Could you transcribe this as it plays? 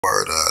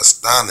word of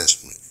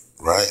astonishment,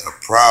 right? A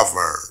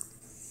proverb,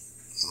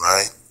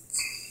 right?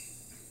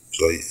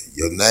 So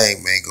your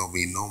name ain't gonna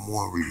be no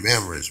more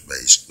remembrance,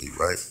 basically,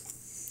 right?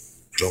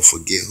 Don't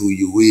forget who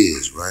you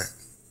is, right?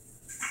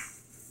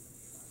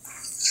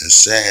 It's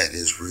sad,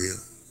 it's real.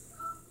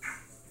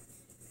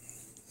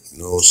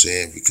 You know what I'm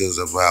saying? Because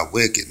of our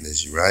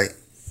wickedness, right?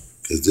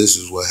 Because this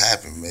is what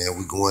happened, man.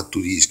 We going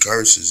through these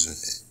curses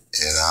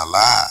in our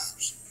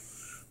lives,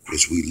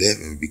 which we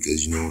live in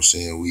because, you know what I'm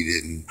saying, we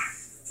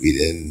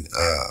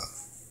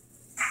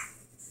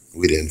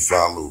didn't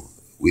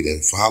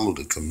follow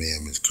the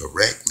commandments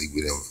correctly.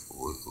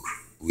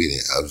 We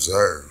didn't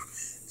observe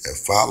and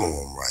follow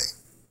them right,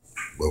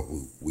 but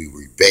we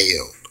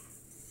rebelled.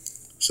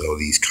 So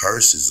these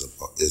curses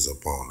is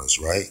upon us,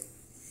 right?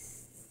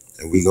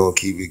 And we're gonna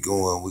keep it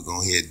going. We're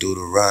gonna hit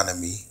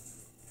Deuteronomy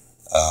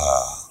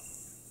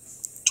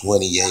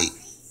 28,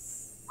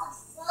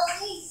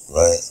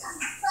 right?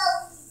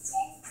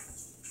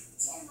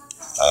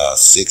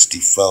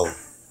 64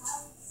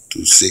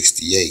 through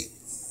 68.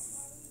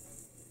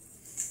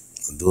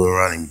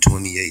 Deuteronomy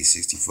 28,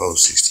 64,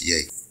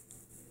 68.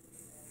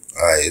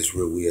 Alright, it's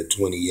where we at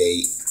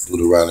 28,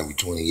 Deuteronomy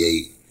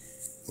 28.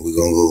 We're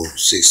gonna go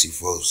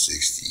 64,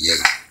 68.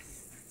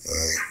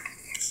 Alright,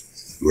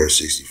 verse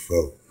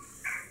 64.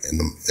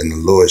 And the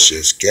Lord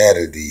shall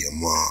scatter thee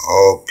among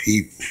all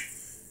people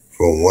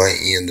from one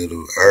end of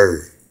the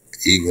earth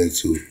even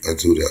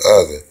unto the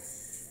other,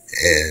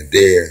 and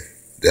there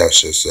thou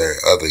shalt serve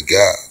other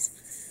gods,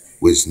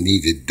 which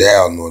neither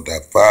thou nor thy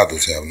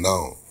fathers have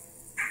known,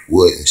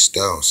 wood and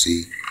stone.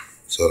 See?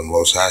 So the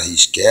Most High, He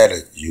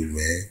scattered you,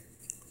 man,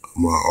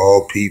 among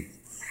all people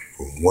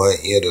from one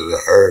end of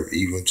the earth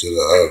even to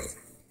the other.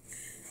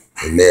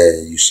 And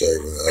there you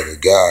serving other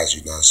gods.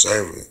 You're not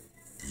serving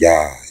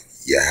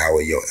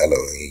Yahweh, your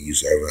Elohim. You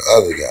serving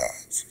other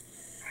gods,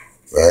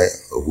 right?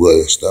 Of wood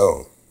and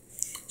stone.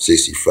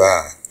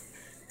 65.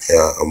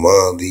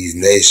 Among these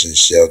nations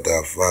shalt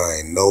thou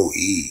find no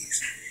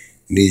ease,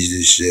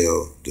 neither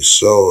shall the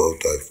sole of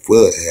thy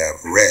foot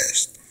have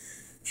rest.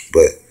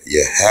 But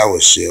Yahweh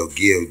shall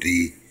give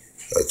thee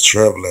a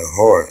trembling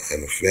heart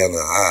and a failing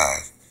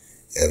eyes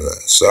and a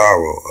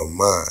sorrow of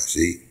mind.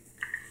 See?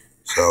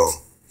 So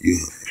you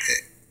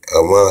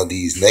among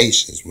these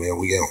nations, man,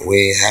 we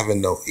ain't having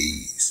no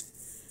ease,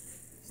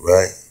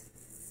 right?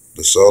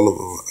 The sole of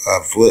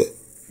our foot,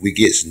 we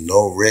get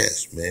no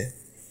rest, man,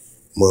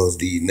 amongst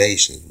these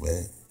nations,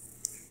 man.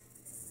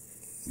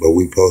 But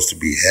we supposed to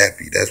be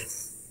happy.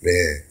 That's,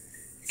 man,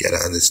 you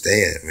gotta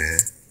understand, man.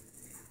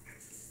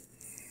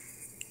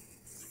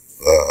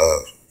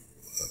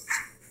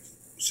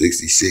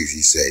 66,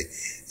 he say,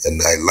 and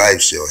thy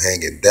life shall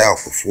hang in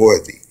doubt before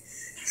thee,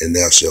 and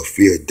thou shalt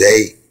fear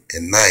day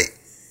and night,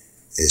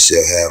 and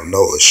shall have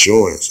no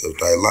assurance of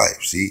thy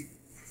life. See?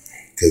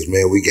 Because,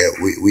 man, we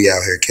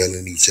out here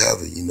killing each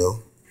other, you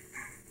know?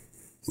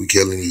 We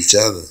killing each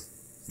other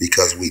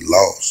because we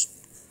lost.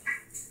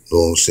 You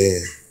know what I'm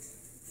saying?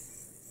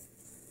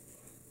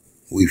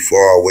 We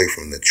far away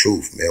from the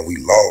truth, man. We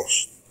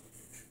lost,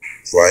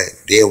 right?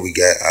 Then we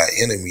got our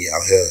enemy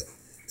out here.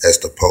 That's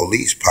the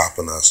police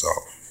popping us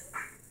off,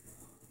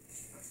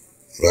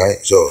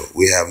 right? So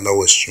we have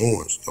no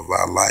assurance of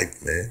our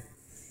life, man,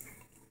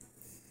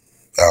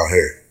 out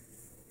here.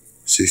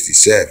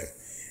 67.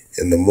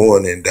 In the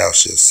morning thou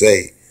shalt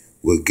say,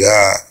 with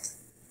God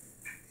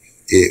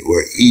it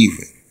were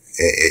even,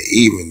 and at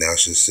even thou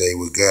shalt say,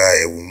 with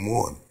God it were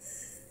morning.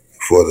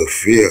 For the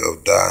fear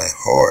of thy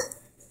heart,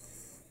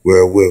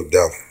 wherewith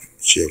thou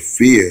shalt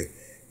fear,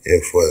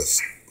 and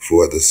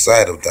for the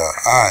sight of thy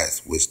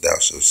eyes, which thou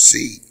shalt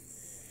see.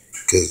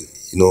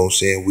 Because, you know what I'm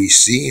saying, we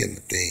seeing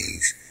the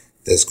things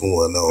that's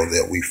going on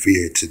that we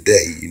fear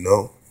today, you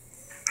know.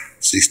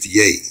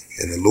 68.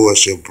 And the Lord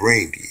shall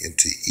bring thee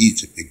into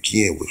Egypt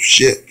again with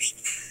ships,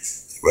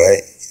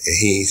 right? And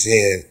he ain't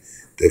saying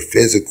the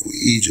physical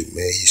Egypt,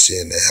 man. He's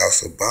saying the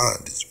house of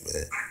bondage,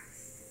 man.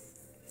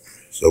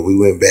 So we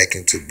went back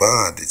into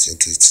bondage,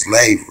 into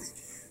slavery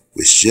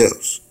with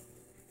ships.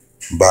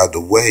 By the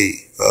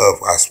way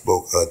of I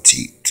spoke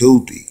to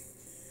thee,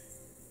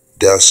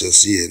 thou shalt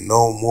see it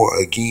no more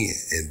again,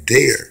 and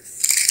there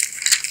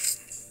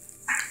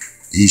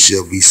ye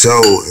shall be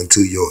sold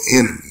unto your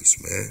enemies,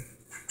 man.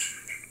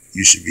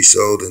 You should be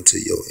sold unto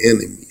your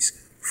enemies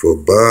for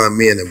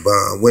bondmen and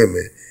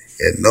bondwomen,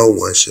 and no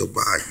one shall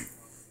buy you.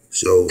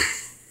 So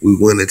we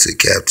went into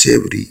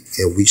captivity,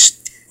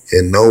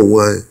 and no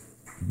one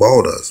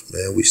bought us,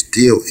 man. We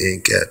still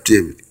in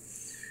captivity.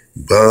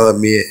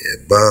 Bondmen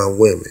and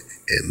bondwomen,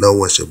 and no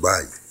one shall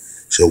buy you.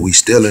 So we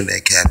still in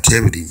that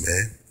captivity,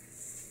 man.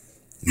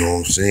 You know what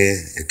I'm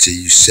saying? Until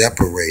you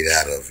separate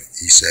out of it.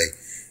 He say,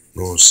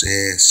 you know what I'm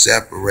saying?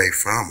 Separate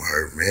from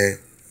her, man.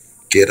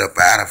 Get up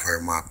out of her,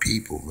 my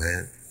people,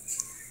 man.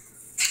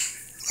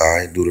 All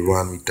right,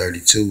 Deuteronomy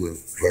 32 and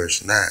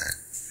verse 9.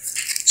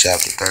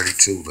 Chapter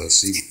 32, let's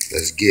see.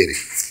 Let's get it.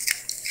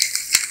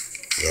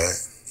 Right?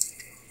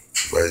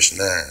 Verse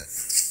 9.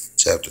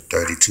 Chapter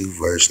 32,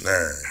 verse 9.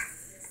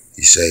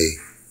 He say,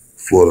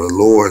 for the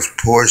Lord's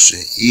portion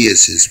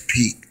is his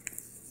peak,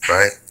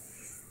 right?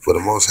 For the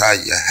Most High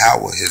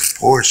Yahweh, his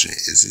portion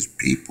is his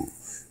people.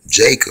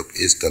 Jacob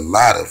is the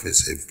lot of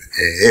his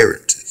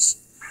inheritance.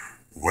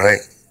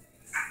 Right?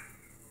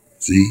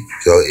 See?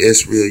 So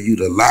Israel, you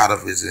the lot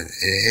of his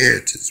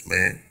inheritance,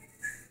 man.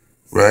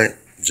 Right?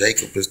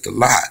 Jacob is the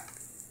lot.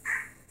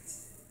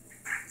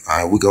 All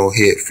right, we're going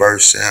to hit 1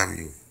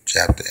 Samuel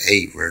chapter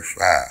 8, verse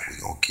 5.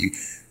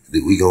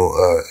 We're going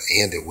to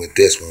end it with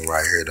this one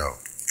right here, though.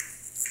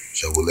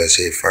 So let's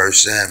hit 1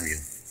 Samuel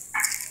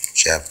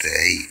chapter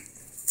 8,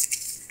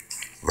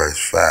 verse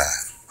 5.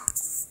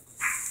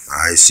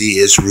 All right, see,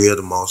 Israel,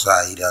 the Most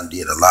High, he done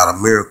did a lot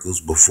of miracles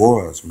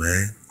before us,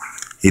 man.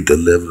 He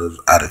delivered us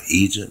out of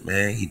Egypt,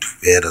 man. He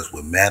fed us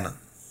with manna,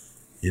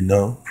 you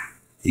know.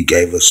 He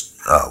gave us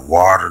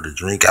water to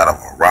drink out of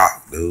a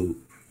rock, dude.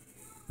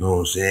 You know what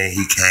I'm saying?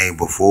 He came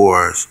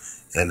before us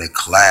in a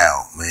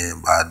cloud,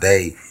 man, by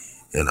day,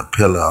 and a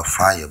pillar of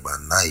fire by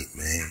night,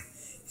 man.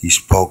 He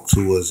spoke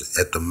to us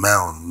at the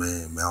mountain,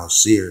 man, Mount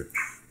Seir.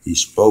 He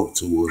spoke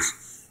to us,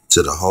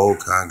 to the whole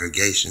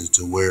congregation,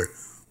 to where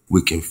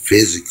we can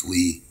physically,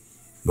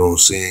 you know what I'm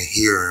saying,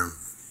 hear him,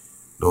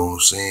 you know what I'm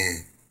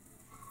saying?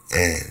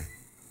 And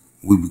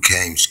we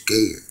became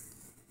scared,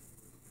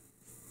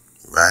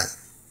 right?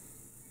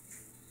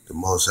 The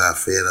Most High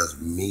fed us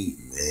meat,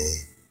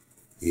 man.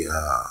 He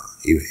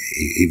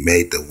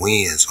made the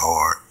winds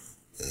hard.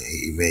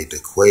 He made the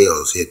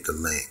quails hit the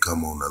land,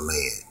 come on the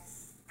land.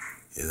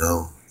 You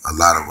know, a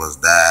lot of us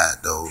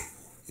died, though,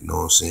 you know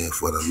what I'm saying,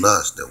 for the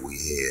lust that we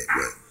had.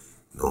 But,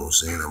 you know what I'm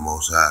saying, the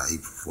Most High, he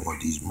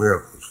performed these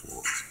miracles for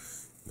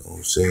us. You know what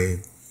I'm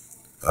saying?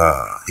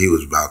 He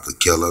was about to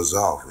kill us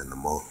off.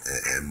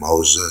 And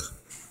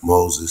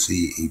Moses,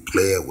 he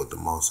pled with the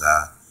Most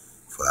High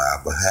for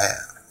our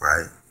behalf,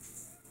 right?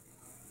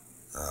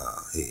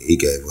 He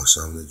gave us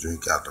something to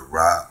drink out the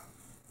rock.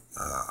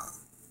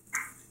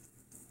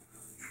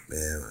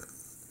 Man,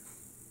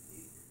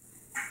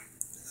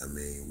 I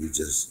mean,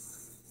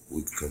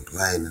 we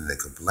complaining and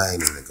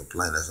complaining and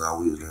complaining. That's all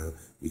we was doing.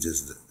 We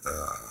just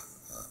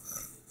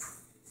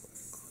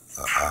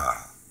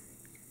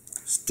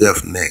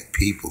stiff-necked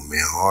people,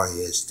 man.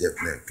 Hard-headed,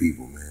 stiff-necked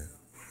people, man.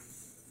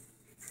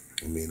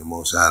 I mean, the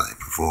Most High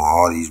perform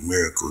all these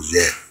miracles,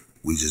 yet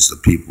we just a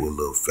people with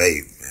little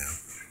faith, man.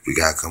 We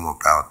gotta come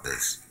up out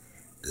this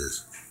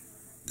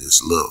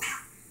little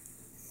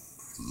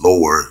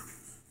lower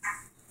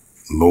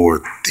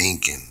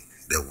thinking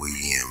that we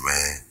in,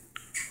 man.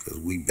 Because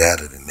we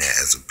better than that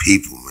as a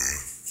people, man.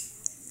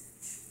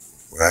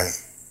 Right?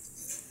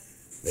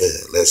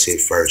 Let's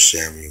hit 1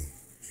 Samuel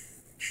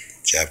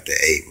chapter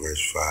 8,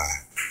 verse 5.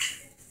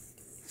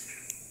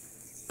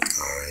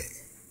 All right.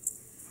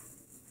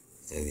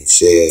 And he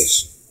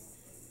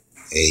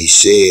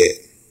said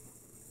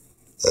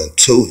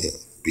unto him,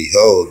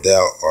 Behold,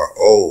 thou art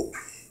old,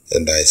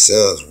 and thy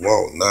sons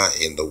walk not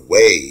in the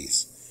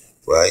ways.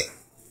 Right?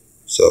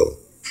 So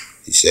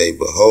he said,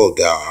 Behold,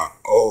 thou art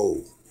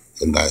old,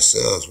 and thy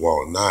sons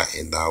walk not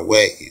in thy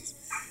ways.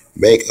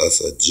 Make us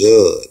a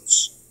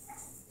judge.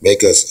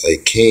 Make us a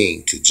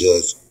king to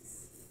judge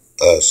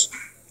us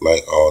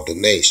like all the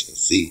nations.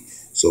 See,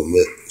 so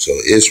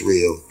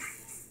Israel,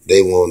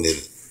 they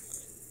wanted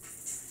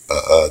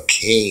a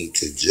king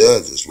to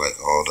judge us like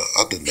all the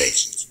other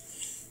nations.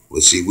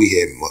 But see, we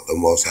had the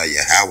Most High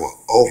Yahweh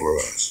over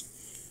us,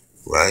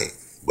 right?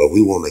 But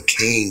we want a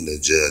king to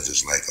judge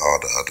us like all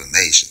the other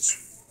nations.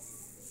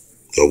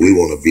 So we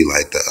want to be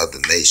like the other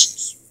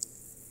nations.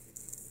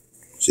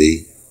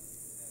 See?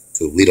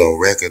 Because we don't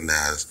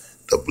recognize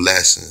the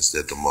blessings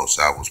that the Most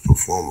High was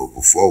performing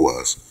before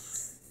us,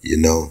 you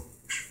know?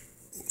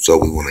 So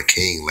we want a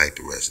king like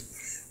the rest of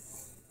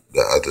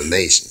the other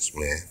nations,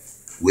 man.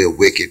 We're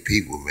wicked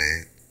people,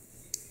 man.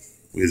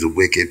 We're the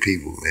wicked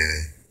people,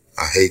 man.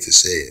 I hate to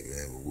say it,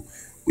 man.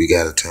 We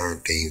got to turn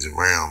things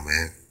around,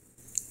 man.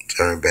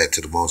 Turn back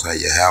to the Most High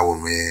Yahweh,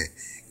 man.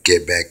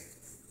 Get back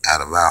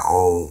out of our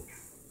own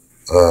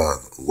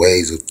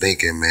ways of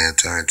thinking, man.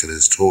 Turn to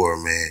this Torah,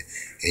 man,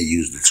 and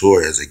use the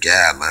Torah as a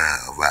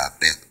guideline of our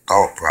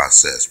thought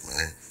process,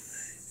 man.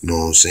 You know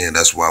what I'm saying?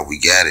 That's why we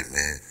got it,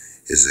 man.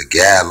 It's a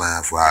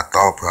guideline for our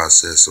thought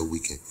process so we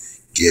can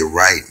get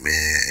right,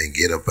 man, and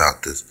get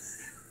out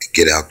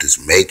this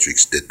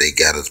matrix that they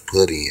got us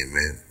put in,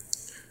 man.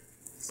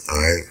 All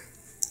right?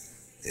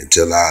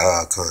 Until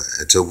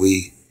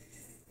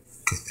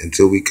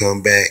we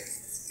come back,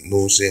 you know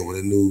what I'm saying, with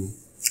a new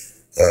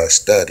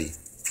study.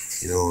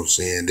 You know what I'm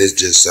saying? This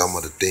just some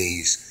of the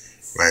things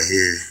right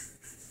here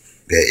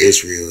that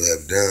Israel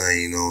have done,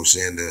 you know what I'm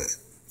saying,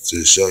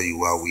 to show you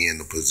why we in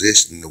the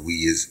position that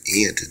we is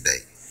in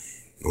today.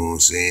 You know what I'm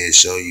saying?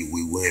 Show you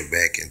we went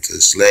back into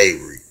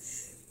slavery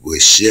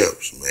with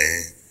ships,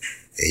 man.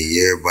 And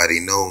everybody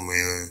know,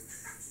 man,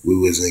 we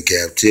was in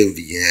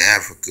captivity in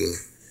Africa. You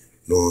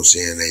know what I'm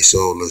saying? They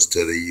sold us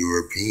to the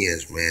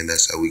Europeans, man.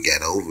 That's how we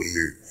got over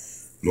here.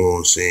 You know what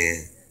I'm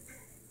saying?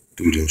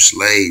 Through them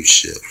slave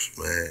ships,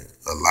 man.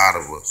 A lot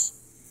of us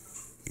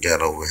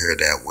got over here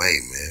that way,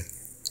 man.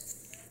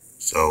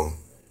 So,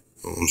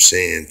 you know what I'm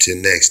saying? Till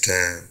next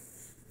time,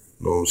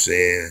 you know what I'm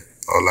saying?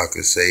 All I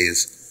can say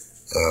is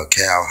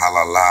Kal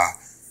Halala,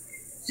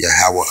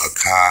 Yahweh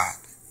Akkad,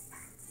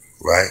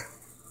 right?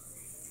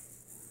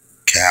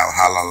 Kal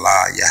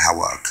Halala,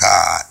 Yahweh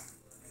Akkad,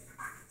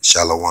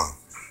 Shalom.